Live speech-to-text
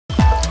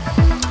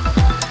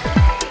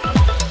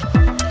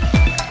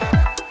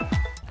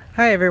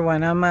Hi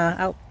everyone, I'm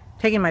out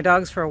taking my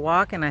dogs for a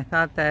walk, and I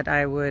thought that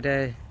I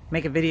would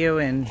make a video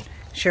and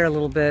share a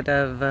little bit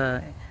of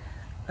a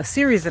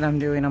series that I'm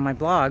doing on my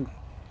blog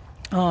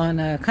on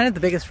kind of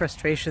the biggest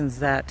frustrations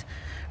that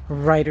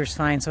writers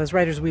find. So as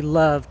writers, we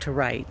love to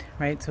write,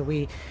 right? So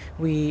we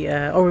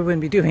or we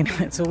wouldn't be doing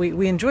it. So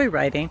we enjoy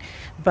writing,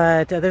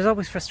 but there's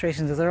always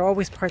frustrations. There are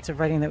always parts of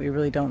writing that we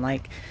really don't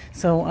like.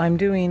 So I'm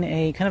doing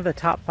a kind of a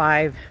top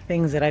 5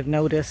 things that I've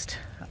noticed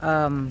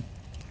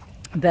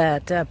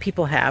that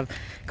people have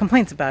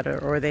complaints about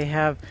it, or they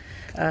have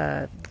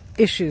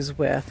issues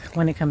with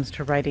when it comes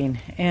to writing.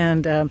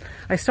 And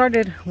I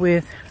started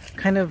with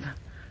kind of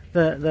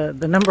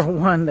the number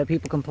one that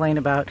people complain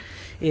about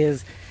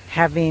is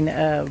having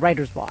a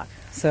writer's block.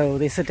 So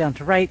they sit down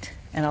to write,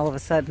 and all of a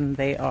sudden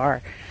they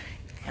are,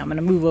 I'm going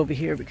to move over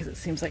here because it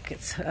seems like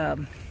it's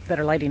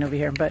better lighting over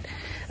here, but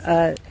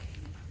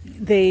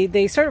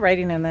they start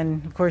writing, and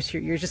then of course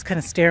you're just kind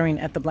of staring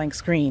at the blank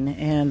screen,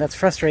 and that's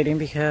frustrating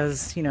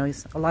because, you know,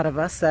 a lot of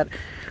us that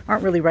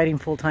aren't really writing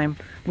full-time,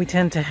 we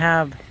tend to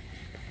have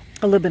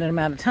a limited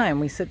amount of time.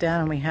 We sit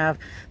down and we have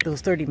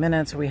those 30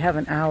 minutes, or we have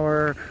an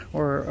hour,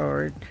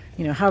 or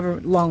you know,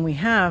 however long we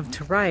have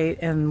to write,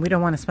 and we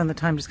don't want to spend the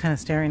time just kind of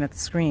staring at the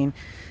screen.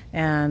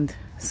 And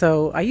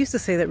so I used to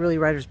say that really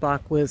writer's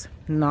block was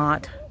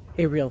not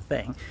a real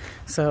thing.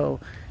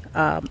 So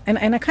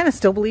and I kind of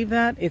still believe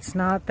that. It's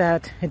not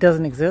that it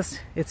doesn't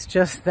exist, it's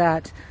just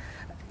that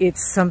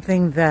it's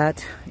something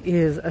that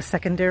is a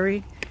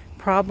secondary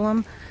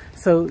problem.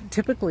 So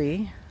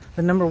typically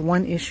the number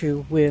one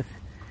issue with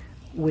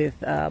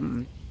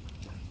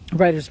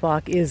writer's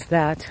block is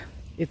that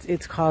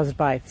it's caused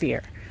by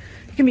fear.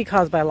 It can be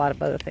caused by a lot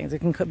of other things. It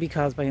can be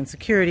caused by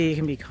insecurity. It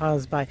can be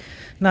caused by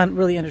not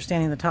really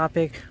understanding the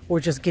topic, or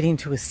just getting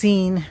to a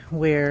scene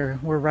where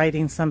we're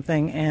writing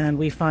something and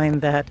we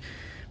find that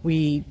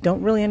we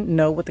don't really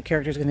know what the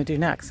character is going to do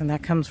next, and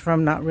that comes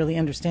from not really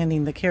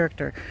understanding the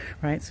character,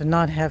 right? So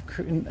not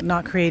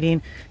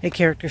creating a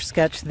character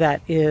sketch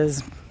that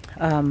is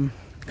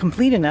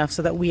complete enough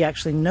so that we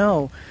actually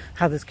know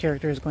how this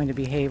character is going to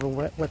behave,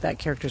 or what that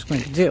character is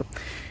going to do.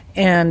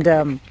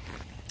 And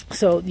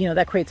so, you know,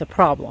 that creates a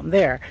problem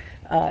there,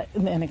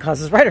 and it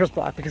causes writer's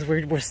block because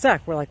we're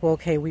stuck. We're like, well,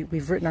 okay,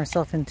 we've written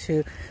ourselves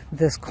into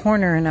this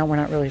corner, and now we're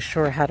not really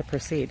sure how to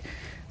proceed.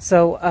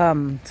 So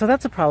so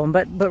that's a problem.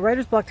 But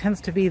writer's block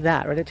tends to be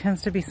that, right? It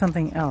tends to be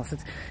something else.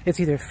 It's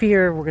either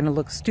fear, we're going to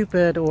look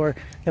stupid, or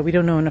that we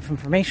don't know enough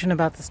information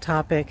about this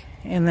topic,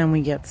 and then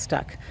we get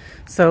stuck.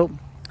 So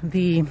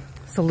the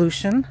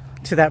solution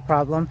to that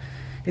problem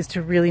is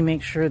to really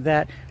make sure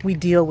that we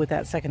deal with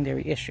that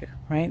secondary issue,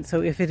 right?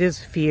 So if it is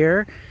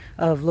fear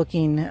of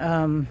looking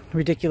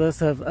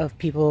ridiculous, of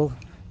people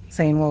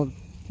saying, well,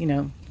 you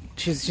know,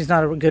 she's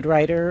not a good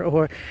writer,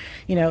 or,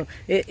 you know,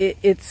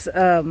 it's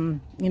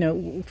you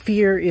know,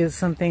 fear is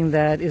something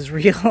that is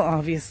real,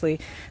 obviously,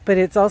 but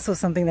it's also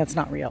something that's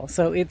not real.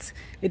 So it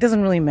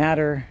doesn't really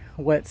matter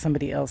what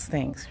somebody else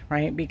thinks,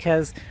 right?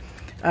 Because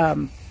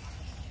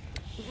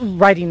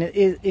writing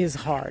is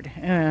hard,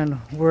 and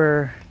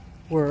we're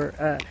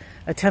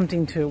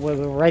attempting to,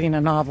 whether we're writing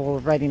a novel or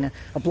writing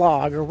a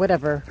blog or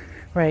whatever,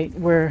 right?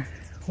 We're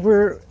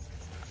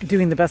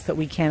doing the best that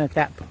we can at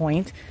that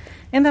point,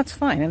 and that's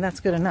fine, and that's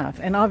good enough.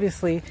 And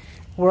obviously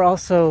we're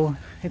also,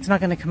 it's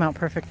not going to come out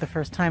perfect the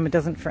first time. It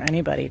doesn't for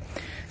anybody.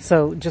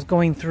 So just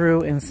going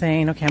through and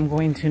saying, okay, I'm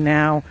going to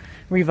now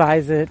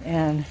revise it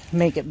and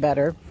make it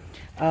better.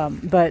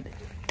 But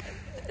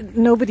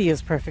nobody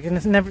is perfect, and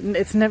it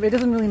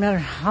doesn't really matter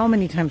how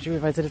many times you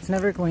revise it. It's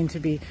never going to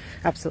be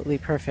absolutely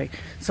perfect.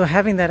 So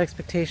having that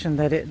expectation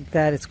that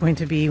it's going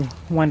to be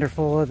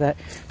wonderful, or that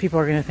people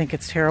are going to think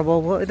it's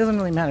terrible, well, it doesn't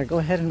really matter. Go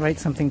ahead and write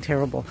something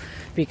terrible,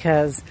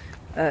 because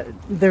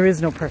there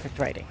is no perfect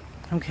writing.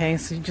 Okay,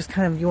 so you just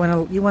kind of, you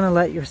want to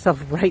let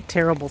yourself write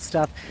terrible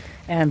stuff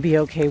and be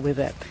okay with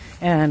it.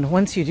 And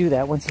once you do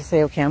that, once you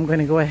say, okay, I'm going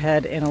to go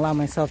ahead and allow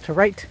myself to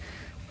write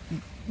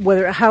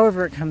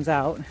however it comes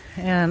out,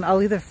 and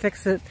I'll either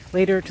fix it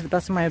later to the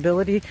best of my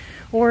ability,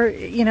 or,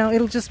 you know,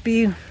 it'll just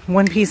be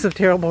one piece of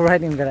terrible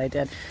writing that I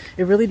did.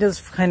 It really does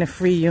kind of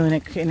free you, and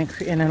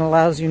it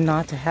allows you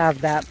not to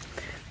have that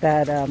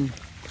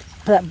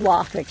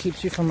block that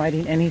keeps you from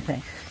writing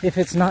anything. If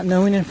it's not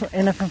knowing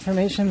enough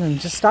information, then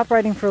just stop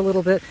writing for a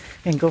little bit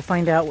and go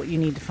find out what you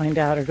need to find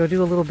out, or go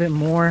do a little bit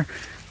more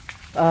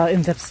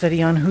in-depth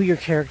study on who your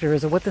character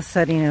is, or what the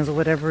setting is, or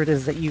whatever it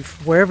is that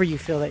wherever you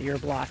feel that you're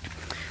blocked.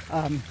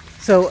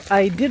 So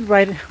I did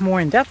write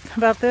more in depth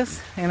about this,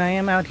 and I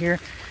am out here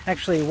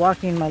actually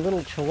walking my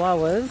little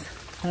chihuahuas.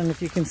 I don't know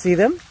if you can see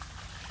them,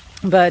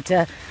 but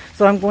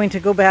so I'm going to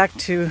go back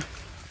to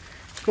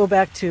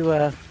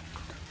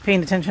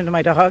paying attention to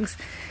my dogs,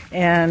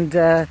 and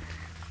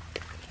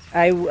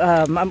I'm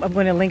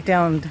going to link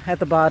down at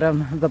the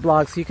bottom the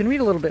blog so you can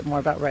read a little bit more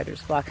about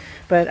writer's block.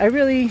 But I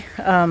really,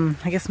 I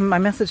guess my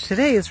message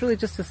today is really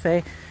just to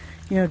say,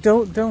 you know,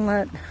 don't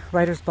let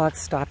writer's block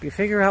stop you.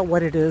 Figure out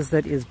what it is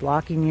that is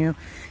blocking you,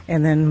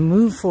 and then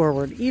move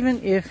forward.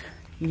 Even if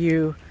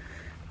you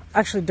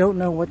actually don't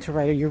know what to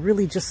write, or you're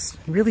really just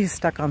really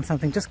stuck on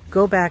something, just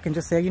go back and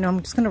just say, you know,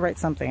 I'm just going to write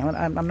something.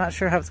 I'm not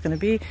sure how it's going to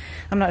be.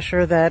 I'm not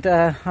sure that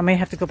I may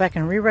have to go back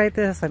and rewrite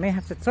this. I may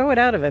have to throw it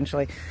out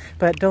eventually,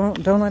 but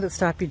don't let it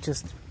stop you.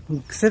 Just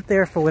sit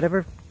there for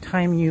whatever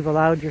time you've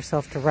allowed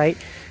yourself to write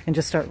and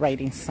just start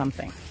writing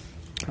something.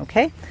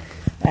 Okay?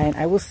 And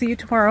I will see you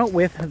tomorrow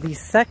with the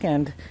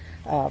second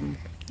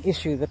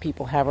issue that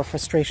people have, or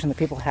frustration that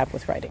people have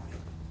with writing.